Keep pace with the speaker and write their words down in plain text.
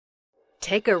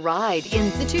Take a ride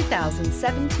in the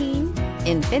 2017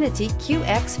 INFINITI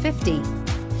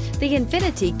QX50. The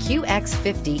INFINITI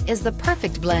QX50 is the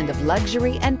perfect blend of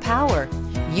luxury and power.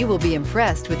 You will be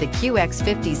impressed with the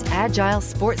QX50's agile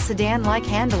sports sedan-like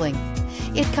handling.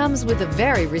 It comes with a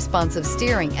very responsive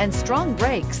steering and strong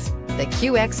brakes. The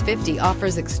QX50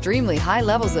 offers extremely high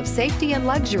levels of safety and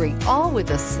luxury, all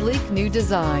with a sleek new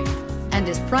design, and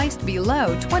is priced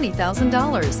below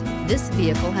 $20,000. This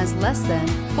vehicle has less than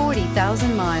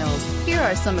 40,000 miles. Here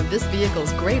are some of this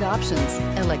vehicle's great options: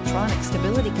 electronic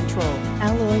stability control,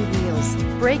 alloy wheels,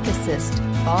 brake assist,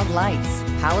 fog lights,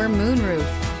 power moonroof,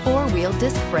 four-wheel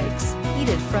disc brakes,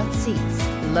 heated front seats,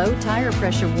 low tire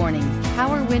pressure warning,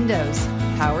 power windows,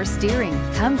 power steering.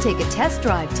 Come take a test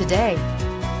drive today.